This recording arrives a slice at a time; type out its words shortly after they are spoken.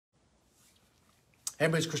Hey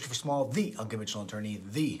everybody, it's Christopher Small, the unconventional attorney,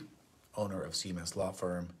 the owner of CMS Law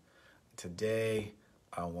Firm. Today,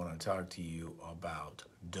 I want to talk to you about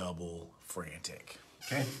double frantic.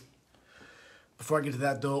 Okay? Before I get to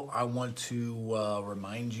that though, I want to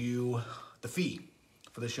remind you the fee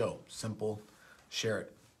for the show. Simple. Share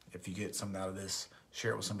it. If you get something out of this,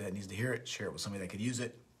 share it with somebody that needs to hear it. Share it with somebody that could use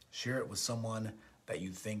it. Share it with someone that you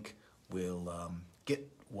think will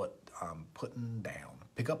get what I'm putting down.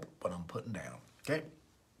 Pick up what I'm putting down. Okay?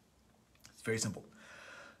 It's very simple.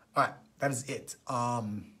 All right, that is it.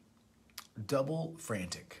 Double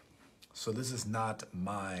frantic. So this is not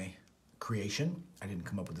my creation. I didn't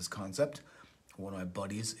come up with this concept. One of my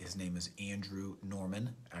buddies, his name is Andrew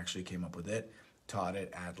Norman, actually came up with it. Taught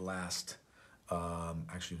it at last,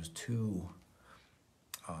 actually it was two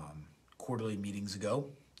quarterly meetings ago.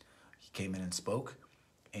 He came in and spoke.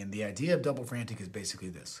 And the idea of double frantic is basically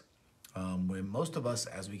this. When most of us,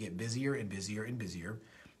 as we get busier and busier and busier,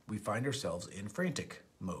 we find ourselves in frantic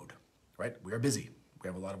mode, right? We are busy. We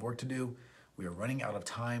have a lot of work to do. We are running out of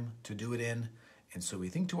time to do it in. And so we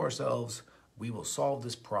think to ourselves, we will solve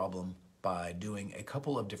this problem by doing a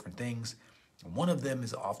couple of different things. And one of them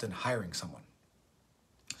is often hiring someone.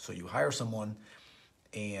 So you hire someone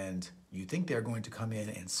and you think they're going to come in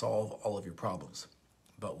and solve all of your problems.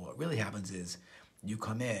 But what really happens is you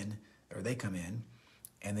come in, or they come in,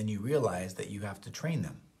 and then you realize that you have to train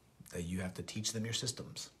them, that you have to teach them your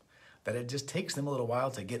systems, that it just takes them a little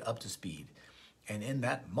while to get up to speed. And in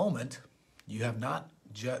that moment, you have not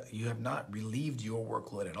relieved your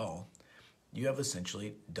workload at all. You have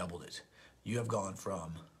essentially doubled it. You have gone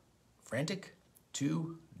from frantic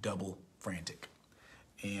to double frantic.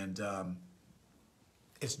 And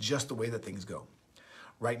it's just the way that things go.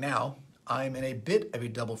 Right now, I'm in a bit of a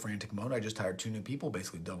double frantic mode. I just hired 2 new people,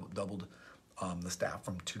 basically doubled the staff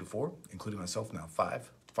from 2 to 4, including myself, now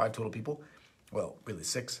 5 total people. Well, really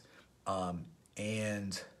 6.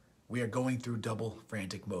 And we are going through double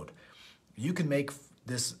frantic mode. You can make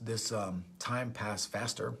this time pass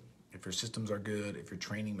faster if your systems are good, if your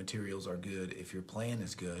training materials are good, if your plan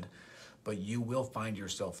is good, but you will find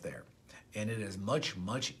yourself there. And it is much,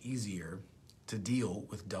 much easier to deal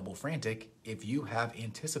with double frantic if you have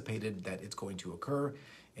anticipated that it's going to occur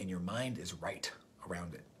and your mind is right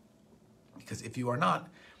around it. Because if you are not,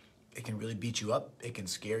 it can really beat you up. It can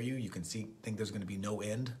scare you. You can think there's going to be no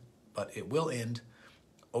end, but it will end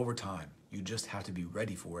over time. You just have to be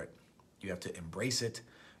ready for it. You have to embrace it.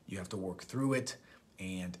 You have to work through it.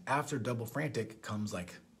 And after double frantic comes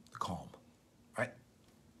like the calm, right?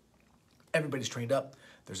 Everybody's trained up.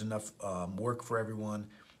 There's enough work for everyone.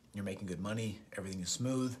 You're making good money. Everything is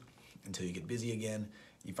smooth until you get busy again.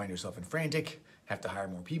 You find yourself in frantic, have to hire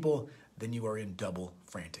more people. Then you are in double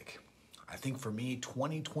frantic. I think for me,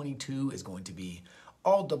 2022 is going to be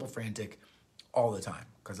all double frantic all the time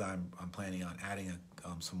because I'm planning on adding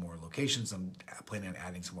some more locations. I'm planning on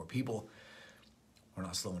adding some more people. We're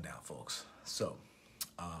not slowing down, folks. So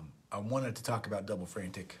I wanted to talk about double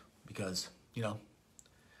frantic because, you know,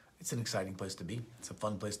 it's an exciting place to be. It's a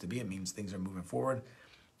fun place to be. It means things are moving forward,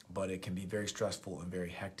 but it can be very stressful and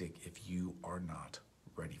very hectic if you are not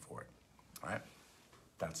ready for it. All right,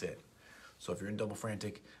 that's it. So if you're in double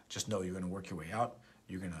frantic, just know you're going to work your way out.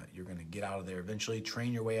 You're gonna get out of there eventually.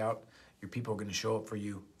 Train your way out. Your people are going to show up for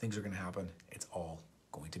you. Things are going to happen. It's all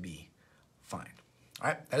going to be fine. All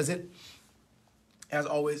right, that is it. As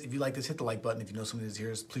always, if you like this, hit the like button. If you know somebody that's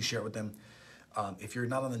here, please share it with them. If you're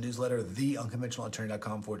not on the newsletter,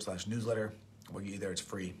 theunconventionalattorney.com/newsletter. We'll get you there. It's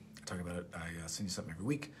free. I talk about it. I send you something every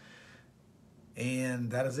week. And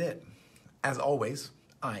that is it. As always,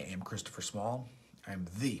 I am Christopher Small. I am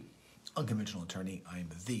the unconventional attorney. I am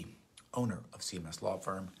the owner of CMS Law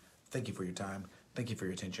Firm. Thank you for your time. Thank you for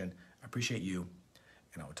your attention. I appreciate you.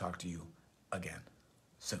 And I will talk to you again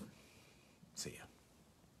soon. See ya.